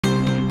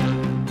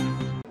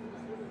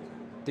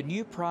The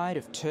new pride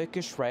of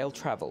Turkish rail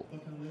travel,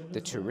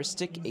 the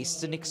touristic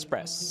Eastern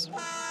Express.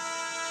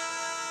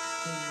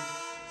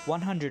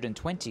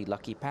 120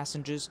 lucky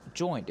passengers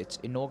joined its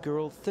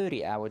inaugural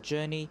 30-hour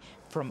journey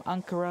from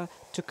Ankara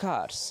to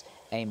Kars,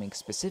 aiming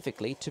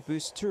specifically to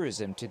boost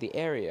tourism to the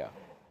area.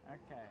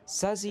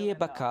 Saziye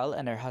Bakal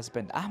and her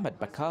husband Ahmed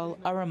Bakal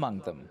are among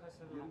them.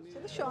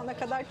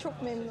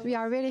 We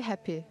are very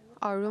happy.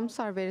 Our rooms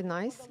are very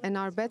nice and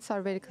our beds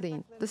are very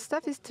clean. The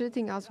staff is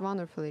treating us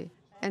wonderfully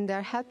and they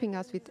are helping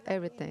us with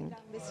everything.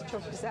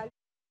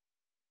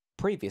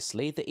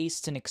 Previously, the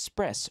Eastern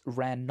Express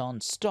ran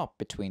non-stop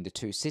between the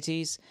two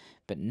cities,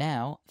 but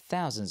now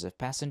thousands of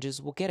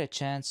passengers will get a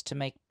chance to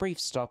make brief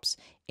stops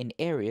in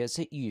areas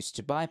it used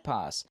to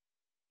bypass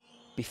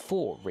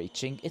before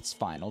reaching its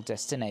final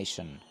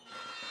destination.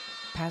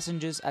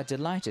 Passengers are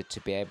delighted to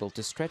be able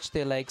to stretch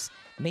their legs,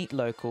 meet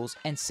locals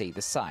and see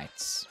the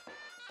sights.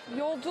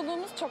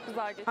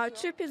 Our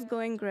trip is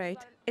going great.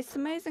 It's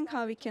amazing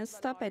how we can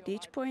stop at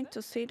each point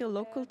to see the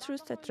local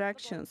tourist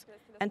attractions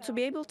and to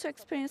be able to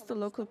experience the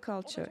local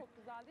culture.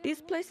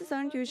 These places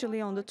aren't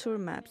usually on the tour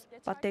maps,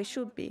 but they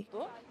should be.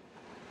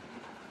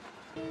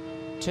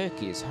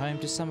 Turkey is home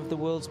to some of the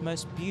world's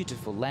most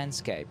beautiful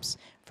landscapes,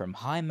 from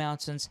high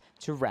mountains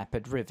to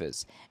rapid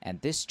rivers,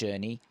 and this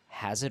journey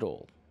has it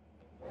all.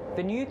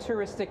 The new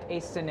touristic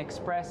Eastern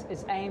Express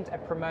is aimed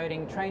at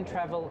promoting train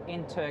travel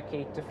in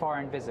Turkey to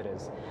foreign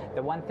visitors.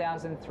 The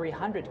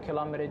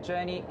 1,300-kilometre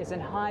journey is in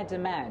high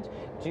demand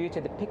due to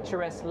the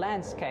picturesque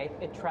landscape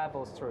it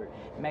travels through,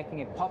 making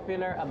it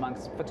popular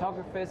amongst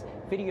photographers,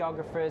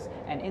 videographers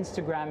and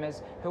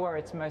Instagrammers who are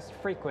its most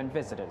frequent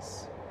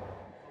visitors.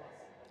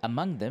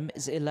 Among them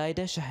is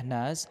Ilayda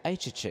Shahnaz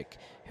Ayçiçek,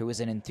 who is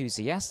an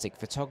enthusiastic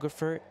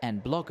photographer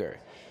and blogger.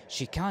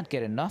 She can't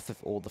get enough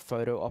of all the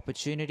photo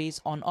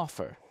opportunities on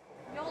offer.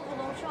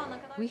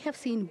 We have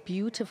seen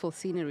beautiful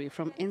scenery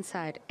from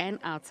inside and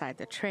outside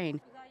the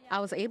train. I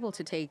was able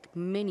to take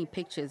many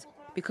pictures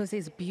because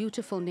there's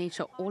beautiful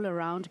nature all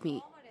around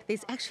me.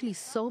 There's actually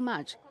so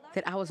much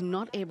that I was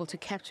not able to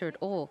capture it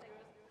all.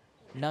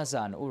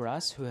 Nazan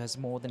Uras, who has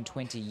more than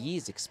 20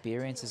 years'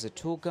 experience as a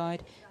tour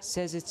guide,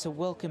 says it's a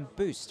welcome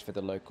boost for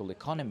the local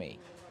economy.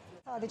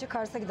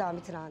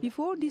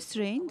 Before this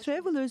train,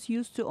 travelers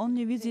used to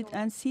only visit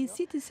and see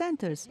city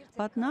centers.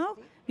 But now,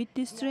 with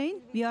this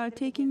train, we are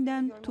taking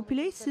them to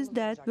places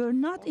that were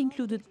not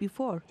included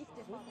before.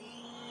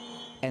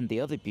 And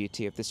the other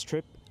beauty of this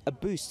trip, a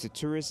boost to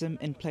tourism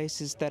in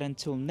places that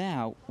until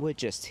now were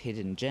just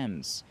hidden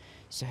gems.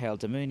 Suheil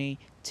Damouny,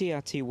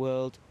 TRT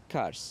World,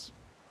 Kars.